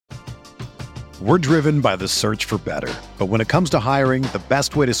We're driven by the search for better. But when it comes to hiring, the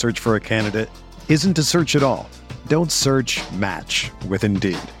best way to search for a candidate isn't to search at all. Don't search, match with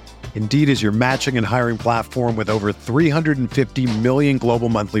Indeed. Indeed is your matching and hiring platform with over 350 million global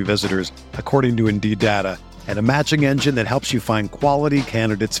monthly visitors, according to Indeed data, and a matching engine that helps you find quality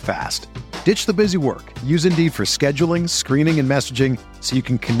candidates fast. Ditch the busy work. Use Indeed for scheduling, screening, and messaging so you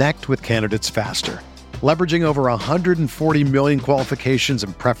can connect with candidates faster. Leveraging over 140 million qualifications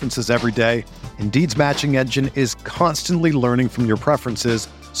and preferences every day, Indeed's matching engine is constantly learning from your preferences,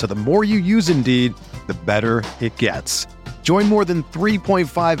 so the more you use Indeed, the better it gets. Join more than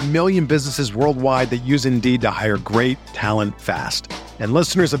 3.5 million businesses worldwide that use Indeed to hire great talent fast. And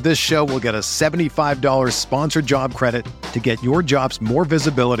listeners of this show will get a $75 sponsored job credit to get your jobs more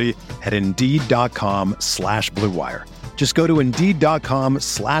visibility at Indeed.com/Blue Wire. Just go to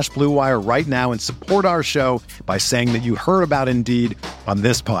Indeed.com/Blue Wire right now and support our show by saying that you heard about Indeed on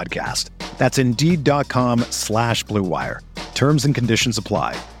this podcast. That's Indeed.com/Blue Wire. Terms and conditions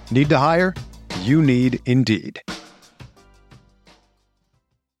apply. Need to hire? You need Indeed.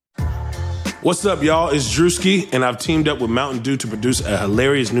 What's up, y'all? It's Drewski, and I've teamed up with Mountain Dew to produce a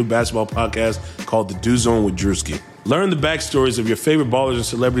hilarious new basketball podcast called The Dew Zone with Drewski. Learn the backstories of your favorite ballers and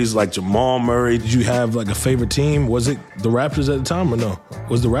celebrities like Jamal Murray. Did you have like a favorite team? Was it the Raptors at the time or no?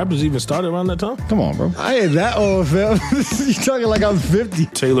 Was the Raptors even started around that time? Come on, bro. I ain't that old, fam. You talking like I'm 50.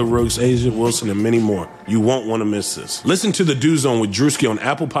 Taylor Rooks, Asia Wilson, and many more. You won't want to miss this. Listen to The Dew Zone with Drewski on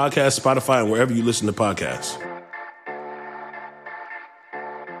Apple Podcasts, Spotify, and wherever you listen to podcasts.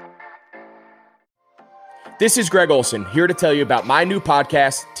 This is Greg Olson, here to tell you about my new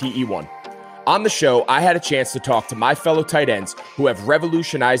podcast, TE1. On the show, I had a chance to talk to my fellow tight ends who have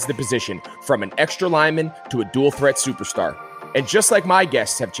revolutionized the position from an extra lineman to a dual-threat superstar. And just like my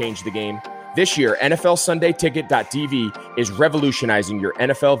guests have changed the game, this year, NFLSundayTicket.tv is revolutionizing your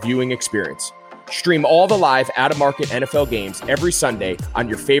NFL viewing experience. Stream all the live out-of-market NFL games every Sunday on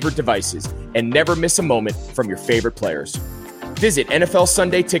your favorite devices and never miss a moment from your favorite players. Visit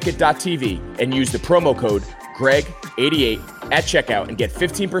NFLSundayTicket.tv and use the promo code GREG88 at checkout and get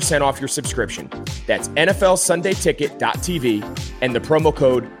 15% off your subscription. That's NFLSundayTicket.tv and the promo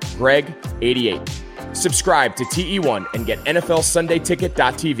code GREG88. Subscribe to TE1 and get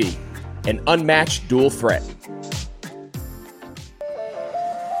NFLSundayTicket.tv, an unmatched dual threat.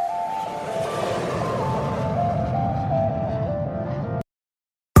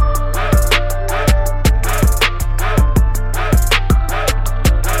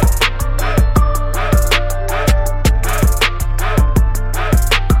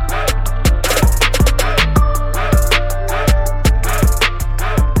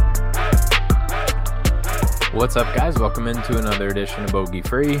 What's up, guys? Welcome into another edition of Bogey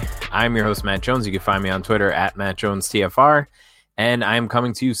Free. I'm your host, Matt Jones. You can find me on Twitter at MattJonesTFR, and I'm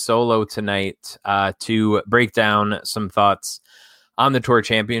coming to you solo tonight to break down some thoughts on the Tour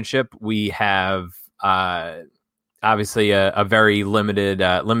Championship. We have obviously a very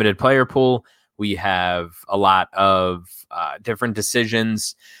limited player pool. We have a lot of different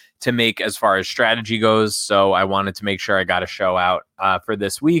decisions to make as far as strategy goes, so I wanted to make sure I got a show out for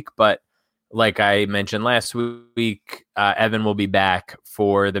this week, but like I mentioned last week, Evan will be back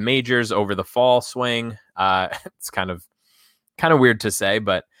for the majors over the fall swing. It's kind of weird to say,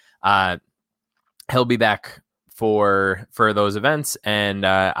 but he'll be back for those events, and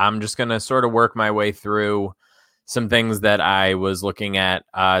I'm just gonna sort of work my way through some things that I was looking at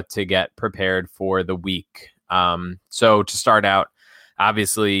to get prepared for the week. So to start out,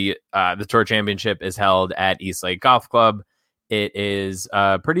 obviously, the Tour Championship is held at East Lake Golf Club. It is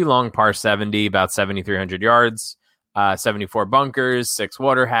a pretty long par 70, about 7,300 yards, 74 bunkers, 6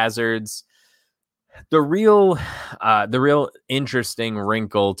 water hazards. The real interesting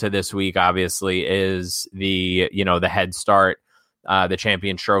wrinkle to this week, obviously, is the head start, the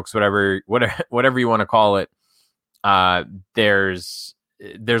champion strokes, whatever you want to call it. There's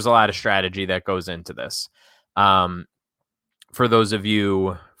a lot of strategy that goes into this. For those of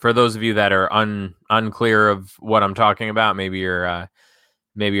you that are unclear of what I'm talking about, maybe you're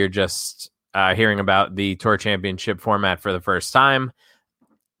just hearing about the Tour Championship format for the first time.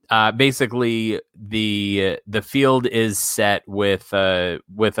 Basically, the field is set with a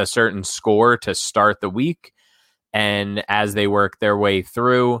certain score to start the week, and as they work their way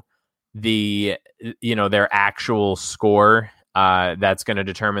through their actual score that's going to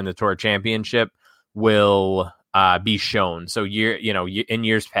determine the Tour Championship will be shown. So in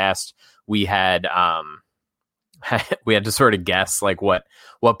years past, we had to sort of guess like what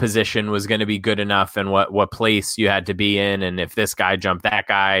position was going to be good enough and what place you had to be in, and if this guy jumped that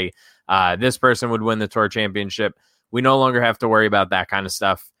guy, this person would win the Tour Championship. We no longer have to worry about that kind of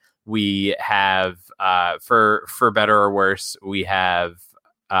stuff. we have, for better or worse, we have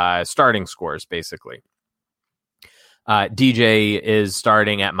starting scores, basically. DJ is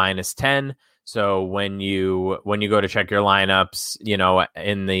starting at -10. So when you go to check your lineups,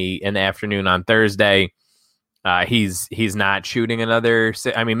 in the afternoon on Thursday, he's not shooting another.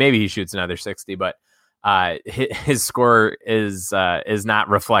 I mean, maybe he shoots another 60, but his score is not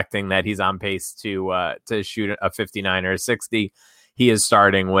reflecting that he's on pace to shoot a 59 or a 60. He is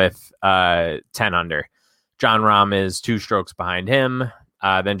starting with 10 under. Jon Rahm is 2 strokes behind him.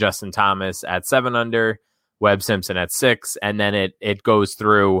 Then Justin Thomas at 7 under. Webb Simpson at 6, and then it goes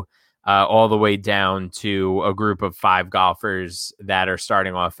through all the way down to a group of 5 golfers that are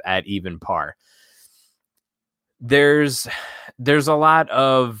starting off at even par. There's a lot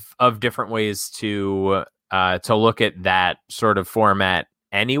of different ways to look at that sort of format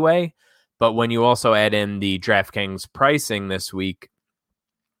anyway, but when you also add in the DraftKings pricing this week,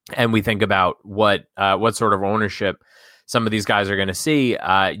 and we think about what sort of ownership some of these guys are going to see,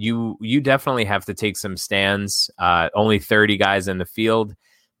 you definitely have to take some stands. Only 30 guys in the field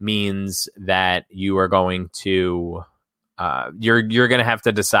means that you are going to you're going to have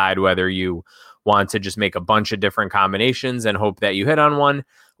to decide whether you want to just make a bunch of different combinations and hope that you hit on one,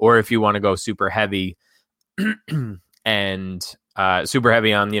 or if you want to go super heavy and super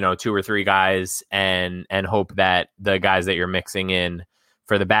heavy on 2 or 3 guys and hope that the guys that you're mixing in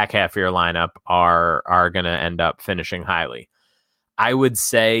for the back half of your lineup are going to end up finishing highly. I would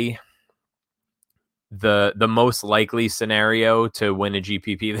say the most likely scenario to win a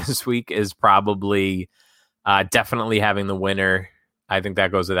GPP this week is probably definitely having the winner. I think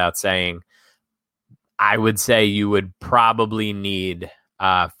that goes without saying. I would say you would probably need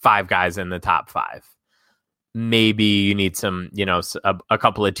 5 guys in the top 5. Maybe you need some, a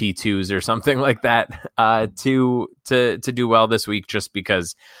couple of T2s or something like that to do well this week, just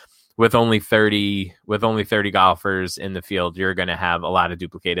because with only 30 golfers in the field, you're going to have a lot of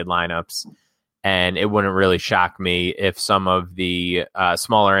duplicated lineups. And it wouldn't really shock me if some of the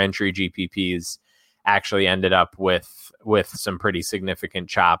smaller entry GPPs actually ended up with some pretty significant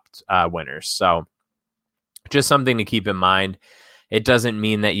chopped winners. So just something to keep in mind. It doesn't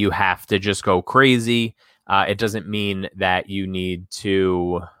mean that you have to just go crazy. It doesn't mean that you need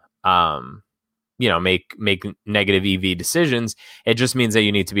to, make negative EV decisions. It just means that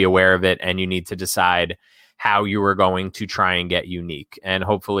you need to be aware of it, and you need to decide how you are going to try and get unique. And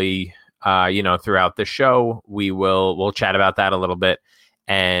hopefully, throughout the show, we'll chat about that a little bit,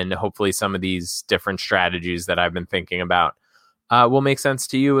 and hopefully some of these different strategies that I've been thinking about will make sense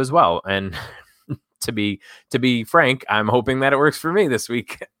to you as well. And to be frank, I'm hoping that it works for me this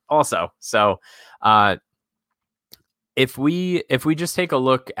week also. So, if we just take a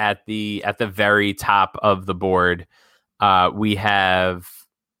look at the very top of the board, we'll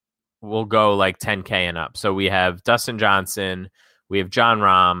go like 10K and up. So we have Dustin Johnson, we have Jon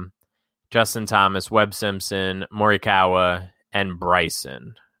Rahm, Justin Thomas, Webb Simpson, Morikawa, and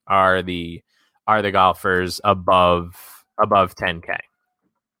Bryson are the golfers above 10K.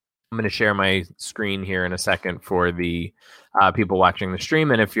 I'm going to share my screen here in a second for the people watching the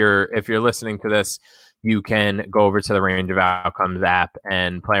stream, and if you're listening to this, you can go over to the Range of Outcomes app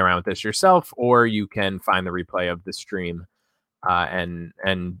and play around with this yourself, or you can find the replay of the stream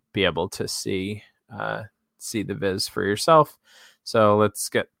and be able to see the viz for yourself. So let's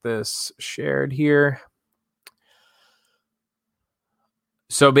get this shared here.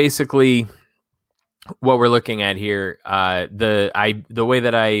 So basically, what we're looking at here, the way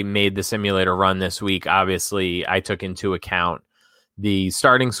that I made the simulator run this week, obviously I took into account the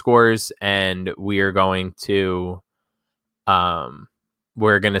starting scores, and we are going to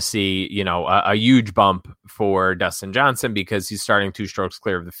see a huge bump for Dustin Johnson because he's starting 2 strokes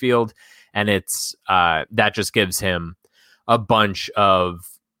clear of the field, and it's that just gives him a bunch of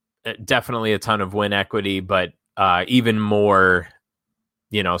definitely a ton of win equity, but even more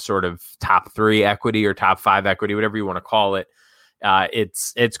sort of top 3 equity or top 5 equity, whatever you want to call it.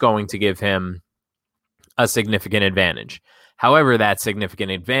 It's going to give him a significant advantage. However, that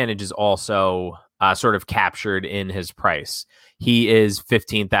significant advantage is also sort of captured in his price. He is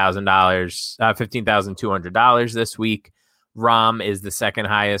 $15,200 this week. Rahm is the second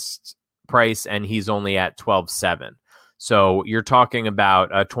highest price, and he's only at $12,700. So you're talking about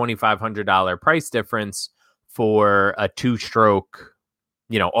a $2,500 price difference for a 2-stroke,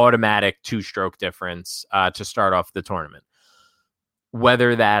 automatic 2-stroke difference to start off the tournament.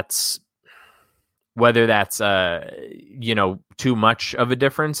 Whether that's too much of a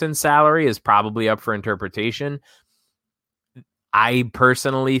difference in salary is probably up for interpretation. I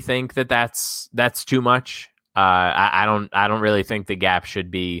personally think that that's too much. I don't really think the gap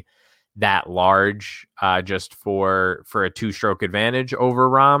should be that large, just for a 2-stroke advantage over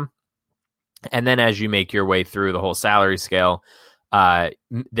Rahm. And then as you make your way through the whole salary scale,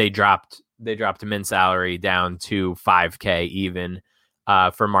 they dropped a min salary down to $5K even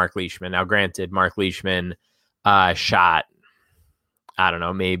for Mark Leishman. Now, granted, Mark Leishman shot, I don't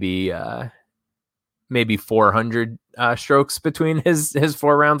know, maybe 400 strokes between his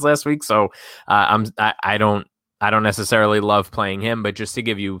 4 rounds last week. So I don't necessarily love playing him, but just to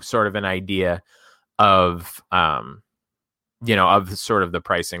give you sort of an idea of of sort of the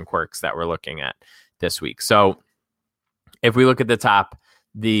pricing quirks that we're looking at this week. So if we look at the top,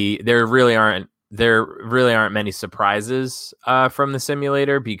 there really aren't many surprises from the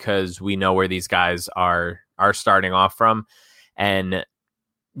simulator, because we know where these guys are starting off from, and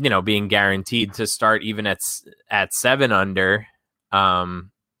being guaranteed to start even at 7 under,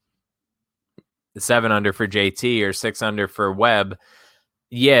 7 under for JT or 6 under for Webb.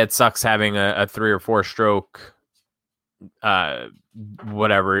 Yeah, it sucks having a 3 or 4 stroke,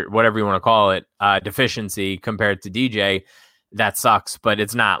 whatever you want to call it, deficiency compared to DJ. That sucks, but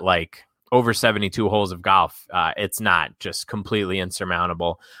it's not like over 72 holes of golf. It's not just completely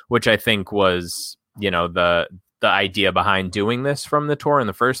insurmountable, which I think was, the idea behind doing this from the tour in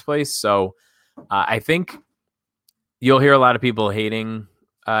the first place. So I think you'll hear a lot of people hating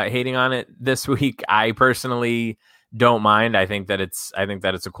on it this week. I personally don't mind. I think that it's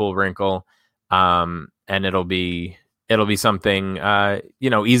a cool wrinkle, and it'll be something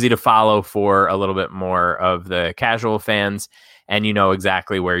easy to follow for a little bit more of the casual fans, and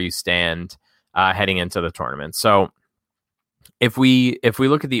exactly where you stand heading into the tournament. So if we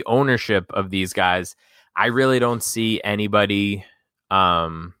look at the ownership of these guys, I really don't see anybody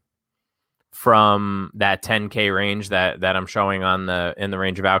from that 10K range that I'm showing in the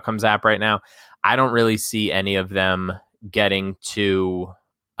Range of Outcomes app right now. I don't really see any of them getting too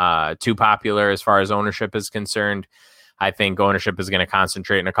popular as far as ownership is concerned. I think ownership is going to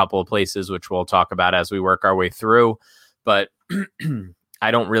concentrate in a couple of places, which we'll talk about as we work our way through. But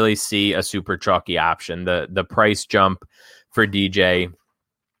I don't really see a super chalky option. The price jump for DJ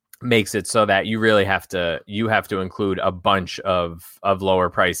makes it so that you really have to include a bunch of lower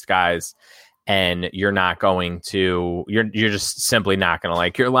priced guys, and you're just simply not going to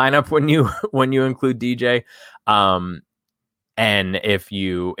like your lineup when you include DJ. And if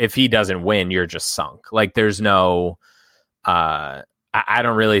he doesn't win, you're just sunk. Like there's no, I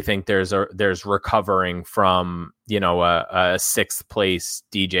don't really think there's recovering from, a 6th place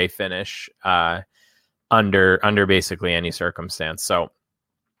DJ finish, under basically any circumstance. So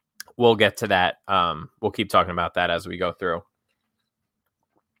we'll get to that. We'll keep talking about that as we go through.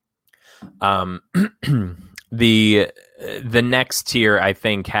 The next tier, I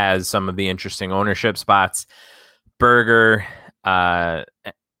think, has some of the interesting ownership spots. Berger,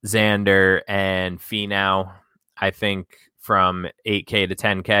 Xander, and Finau. I think from 8K to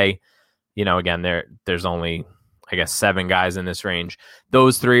 10K, again, there's only, I guess, 7 guys in this range.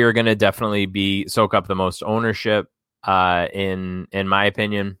 Those 3 are going to definitely soak up the most ownership, in my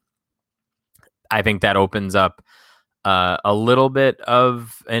opinion. I think that opens up a little bit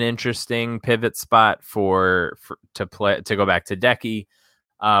of an interesting pivot spot to go back to Decky,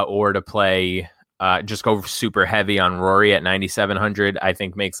 or to play, just go super heavy on Rory at 9,700. I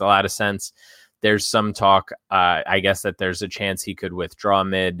think makes a lot of sense. There's some talk, I guess, that there's a chance he could withdraw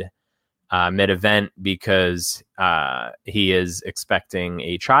mid event because he is expecting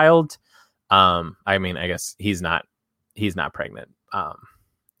a child. I guess he's not pregnant.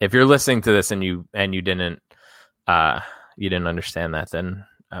 If you're listening to this and you didn't understand that, then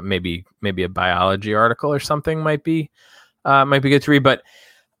maybe a biology article or something might be good to read. But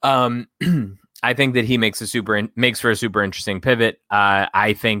I think that he makes for a super interesting pivot.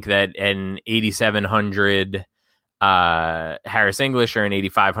 I think that an 8,700 Harris English or an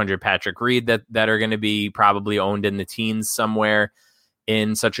 8,500 Patrick Reed that are going to be probably owned in the teens somewhere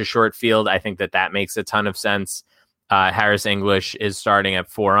in such a short field, I think that makes a ton of sense. Harris English is starting at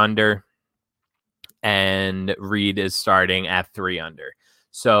 4 under, and Reed is starting at 3 under.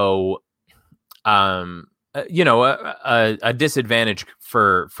 So, a disadvantage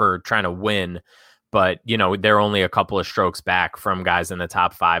for trying to win, but they're only a couple of strokes back from guys in the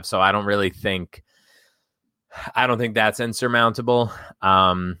top 5. So I don't think that's insurmountable.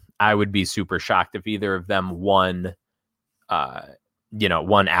 I would be super shocked if either of them won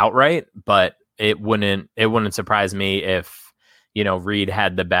outright, but it wouldn't surprise me if, Reed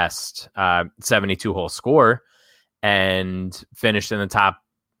had the best 72 hole score and finished in the top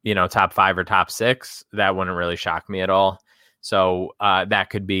 5 or top 6. That wouldn't really shock me at all. So that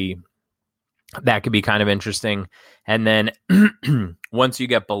could be that could be kind of interesting. And then once you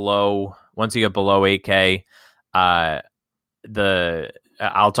get below 8K, I'll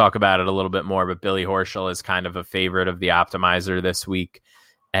talk about it a little bit more, but Billy Horschel is kind of a favorite of the optimizer this week.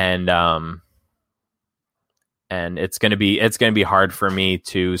 And it's going to be hard for me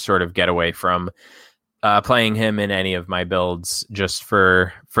to sort of get away from playing him in any of my builds just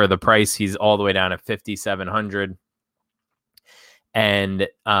for the price. He's all the way down at 5,700. And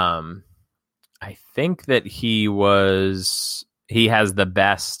I think that he has the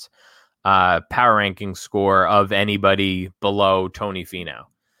best power ranking score of anybody below Tony Finau.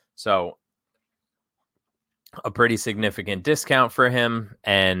 So a pretty significant discount for him,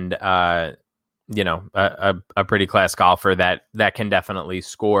 and a pretty class golfer that can definitely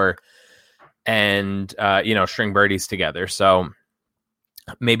score and string birdies together. So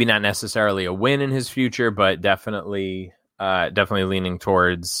maybe not necessarily a win in his future, but definitely leaning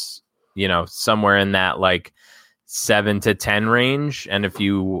towards somewhere in that like 7 to 10 range. And if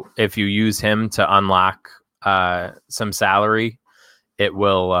you use him to unlock some salary, it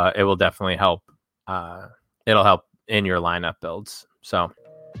will definitely help. It'll help in your lineup builds. So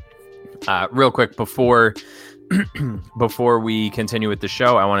real quick before we continue with the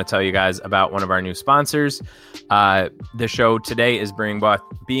show, I want to tell you guys about one of our new sponsors. The show today is being brought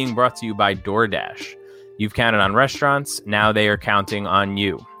to you by DoorDash. You've counted on restaurants, now they are counting on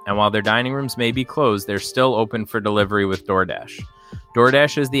you. And while their dining rooms may be closed, they're still open for delivery with DoorDash.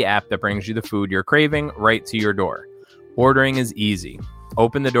 DoorDash is the app that brings you the food you're craving right to your door. Ordering is easy.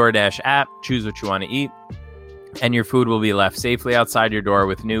 Open the DoorDash app, choose what you want to eat, and your food will be left safely outside your door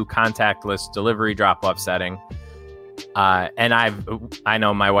with new contactless delivery drop-off setting. And I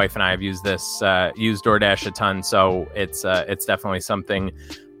know my wife and I have used DoorDash a ton, so it's definitely something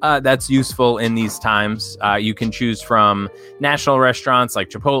that's useful in these times. You can choose from national restaurants like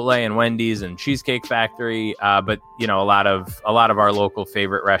Chipotle and Wendy's and Cheesecake Factory, but a lot of our local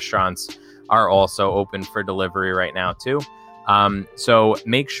favorite restaurants are also open for delivery right now too. So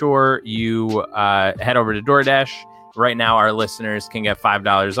make sure you head over to DoorDash. Right now, our listeners can get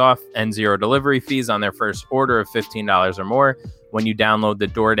 $5 off and 0 delivery fees on their first order of $15 or more when you download the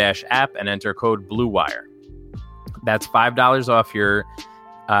DoorDash app and enter code BLUEWIRE. That's $5 off your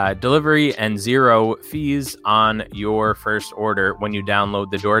delivery and 0 fees on your first order when you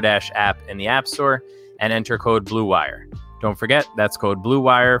download the DoorDash app in the App Store and enter code BLUEWIRE. Don't forget, that's code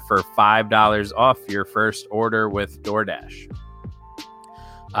BLUEWIRE for $5 off your first order with DoorDash.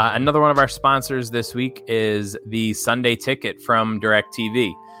 Another one of our sponsors this week is the Sunday Ticket from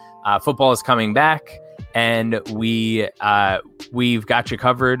DirecTV. Football is coming back, and we've got you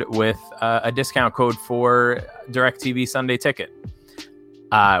covered with a discount code for DirecTV Sunday Ticket.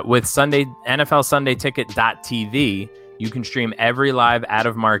 With NFL Sunday Ticket.tv, you can stream every live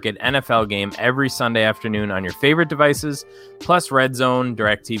out-of-market NFL game every Sunday afternoon on your favorite devices, plus Red Zone,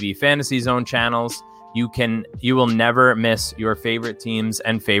 DirecTV Fantasy Zone channels. You will never miss your favorite teams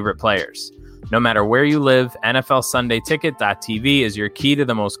and favorite players. No matter where you live, NFL Sunday Ticket.tv is your key to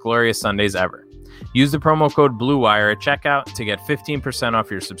the most glorious Sundays ever. Use the promo code BLUEWIRE at checkout to get 15% off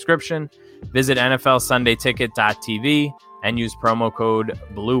your subscription. Visit NFL Sunday Ticket.tv and use promo code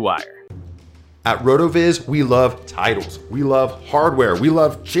BLUEWIRE. At RotoViz, we love titles. We love hardware. We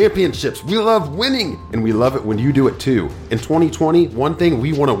love championships. We love winning. And we love it when you do it too. In 2020, one thing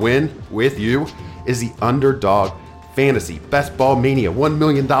we want to win with you is the Underdog Fantasy Best Ball Mania $1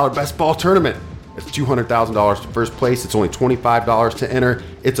 million Best Ball Tournament. It's $200,000 to first place. It's only $25 to enter.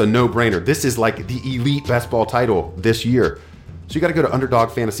 It's a no-brainer. This is like the elite best ball title this year. So you got to go to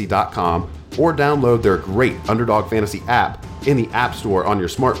UnderdogFantasy.com or download their great Underdog Fantasy app in the App Store on your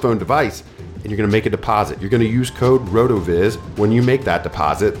smartphone device, and you're going to make a deposit. You're going to use code RotoViz when you make that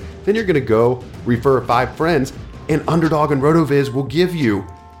deposit. Then you're going to go refer 5 friends, and Underdog and RotoViz will give you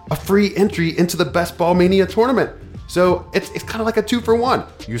a free entry into the Best Ball Mania tournament. So it's kind of like a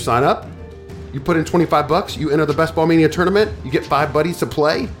 2-for-1. You sign up, you put in $25, you enter the Best Ball Mania tournament, you get 5 buddies to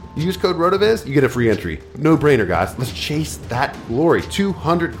play, you use code RotoViz, you get a free entry. No brainer, guys. Let's chase that glory.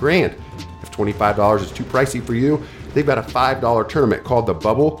 $200,000. If $25 is too pricey for you, they've got a $5 tournament called The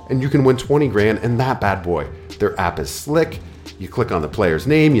Bubble, and you can win $20,000 in that bad boy. Their app is slick. You click on the player's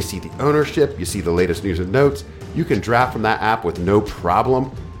name, you see the ownership, you see the latest news and notes. You can draft from that app with no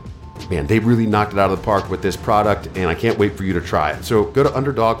problem. Man, they really knocked it out of the park with this product, and I can't wait for you to try it. So go to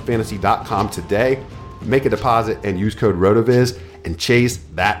UnderdogFantasy.com today, make a deposit, and use code RotoViz, and chase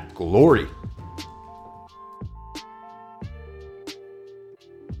that glory.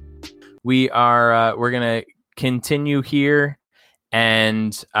 We're going to continue here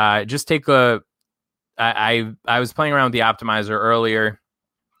and just take I was playing around with the optimizer earlier.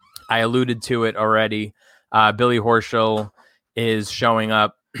 I alluded to it already. Billy Horschel is showing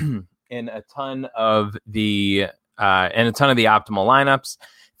up in a ton of the optimal lineups.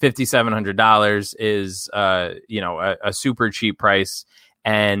 $5,700 is a super cheap price,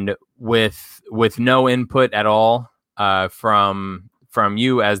 and with no input at all from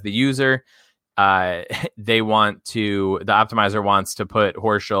you as the user, the optimizer wants to put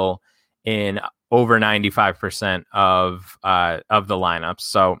Horschel in over 95% of the lineups.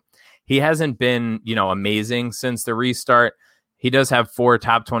 So he hasn't been, amazing since the restart. He does have 4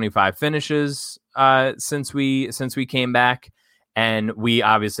 top 25 finishes since we came back, and we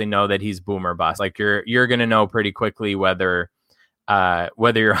obviously know that he's boom or bust. Like you're going to know pretty quickly whether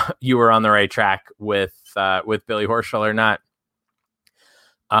you were on the right track with Billy Horschel or not.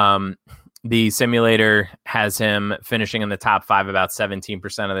 The simulator has him finishing in the top 5 about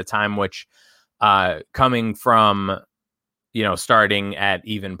 17% of the time, which coming from starting at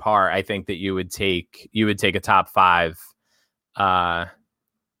even par, I think that you would take a top 5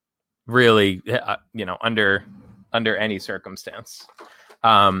 really under any circumstance.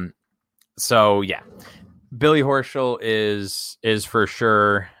 So yeah, Billy Horschel is for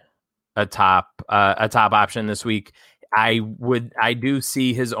sure a top option this week. I do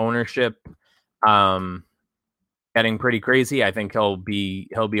see his ownership getting pretty crazy. I think he'll be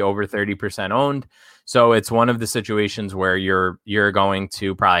over 30% owned. So it's one of the situations where you're going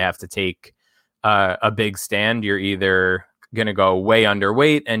to probably have to take a big stand. You're either going to go way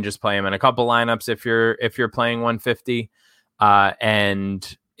underweight and just play him in a couple lineups if you're playing 150,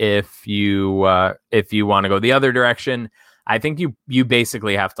 and if you want to go the other direction, I think you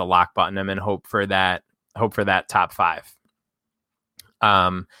basically have to lock button him and hope for that top 5.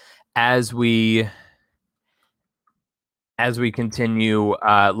 As we continue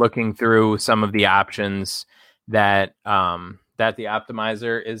looking through some of the options that the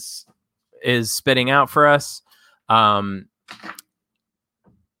optimizer is spitting out for us,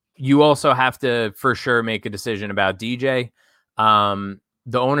 you also have to for sure make a decision about DJ.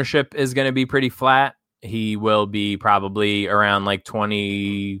 The ownership is going to be pretty flat. He will be probably around like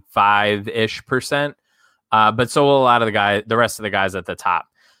 25-ish%. But so will a lot of the rest of the guys at the top.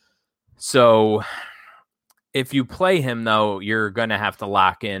 So if you play him, though, you're going to have to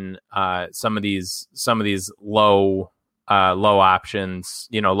lock in some of these low options,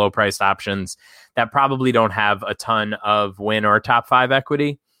 low priced options that probably don't have a ton of win or top 5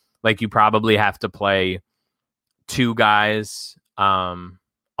 equity. Like you probably have to play 2 guys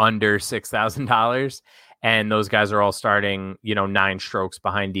under $6,000, and those guys are all starting 9 strokes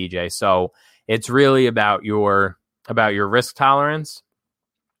behind DJ. So it's really about your risk tolerance.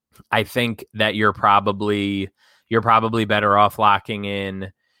 I think that you're probably better off locking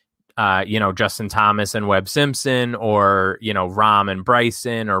in Justin Thomas and Webb Simpson, or Rahm and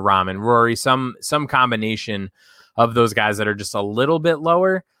Bryson, or Rahm and Rory, some combination of those guys that are just a little bit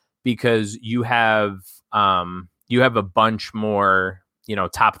lower, because you have a bunch more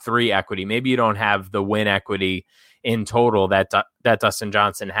top 3 equity. Maybe you don't have the win equity in total that Dustin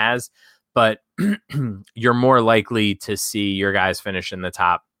Johnson has, but you're more likely to see your guys finish in the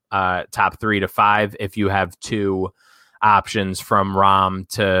top 3 to 5 if you have 2 options from Rahm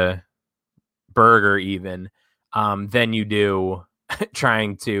to Berger even, than you do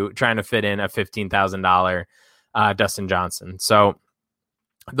trying to fit in a $15,000 Dustin Johnson. So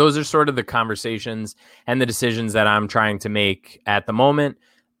those are sort of the conversations and the decisions that I'm trying to make at the moment.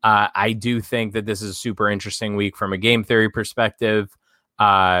 I do think that this is a super interesting week from a game theory perspective.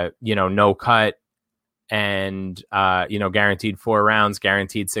 No cut, and guaranteed 4 rounds,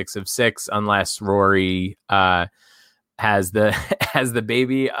 guaranteed 6 of 6, unless Rory has the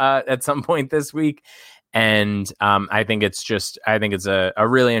baby at some point this week. And I think it's a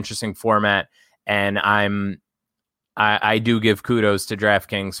really interesting format, and I do give kudos to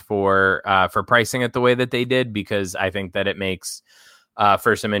DraftKings for pricing it the way that they did, because I think that it makes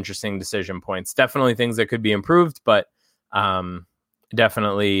for some interesting decision points. Definitely things that could be improved, but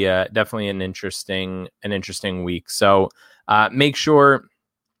definitely an interesting week. So make sure,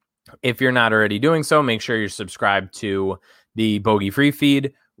 if you're not already doing so, make sure you're subscribed to the Bogey Free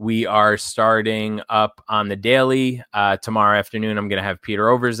feed. We are starting up on the daily tomorrow afternoon. I'm going to have Peter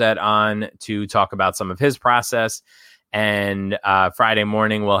Overzet on to talk about some of his process. And Friday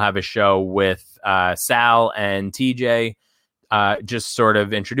morning, we'll have a show with Sal and TJ, just sort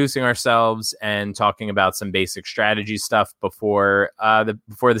of introducing ourselves and talking about some basic strategy stuff before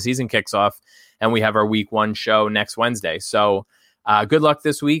the season kicks off. And we have our week 1 show next Wednesday. So good luck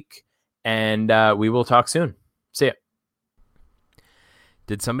this week, and we will talk soon. See ya.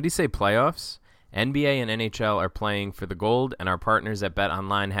 Did somebody say playoffs? NBA and NHL are playing for the gold, and our partners at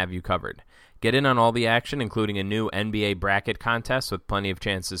BetOnline have you covered. Get in on all the action, including a new NBA bracket contest with plenty of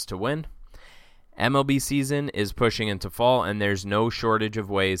chances to win. MLB season is pushing into fall, and there's no shortage of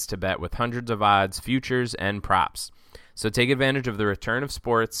ways to bet with hundreds of odds, futures, and props. So take advantage of the return of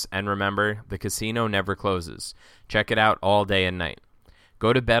sports, and remember, the casino never closes. Check it out all day and night.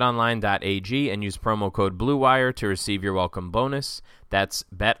 Go to betonline.ag and use promo code BLUEWIRE to receive your welcome bonus. That's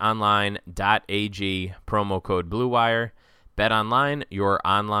betonline.ag, promo code BLUEWIRE. BetOnline, your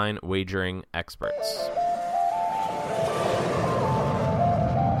online wagering experts.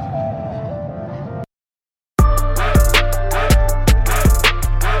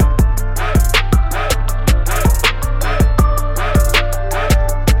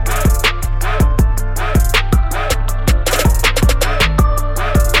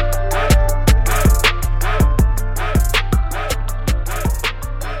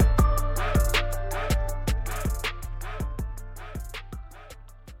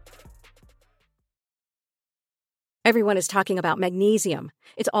 Everyone is talking about magnesium.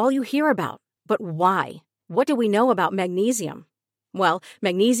 It's all you hear about. But why? What do we know about magnesium? Well,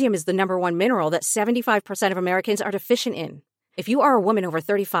 magnesium is the number one mineral that 75% of Americans are deficient in. If you are a woman over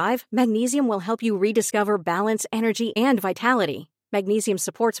 35, magnesium will help you rediscover balance, energy, and vitality. Magnesium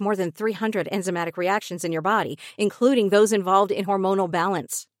supports more than 300 enzymatic reactions in your body, including those involved in hormonal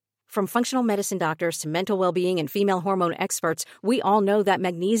balance. From functional medicine doctors to mental well-being and female hormone experts, we all know that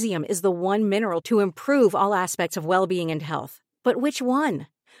magnesium is the one mineral to improve all aspects of well-being and health. But which one?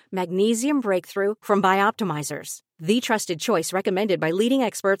 Magnesium Breakthrough from Bioptimizers, the trusted choice recommended by leading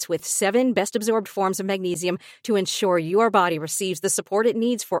experts with 7 best-absorbed forms of magnesium to ensure your body receives the support it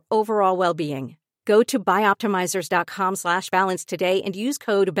needs for overall well-being. Go to bioptimizers.com/balance today and use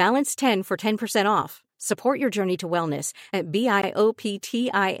code BALANCE10 for 10% off. Support your journey to wellness at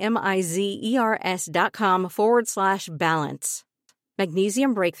bioptimizers.com/balance.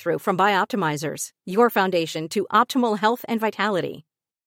 Magnesium Breakthrough from Bioptimizers, your foundation to optimal health and vitality.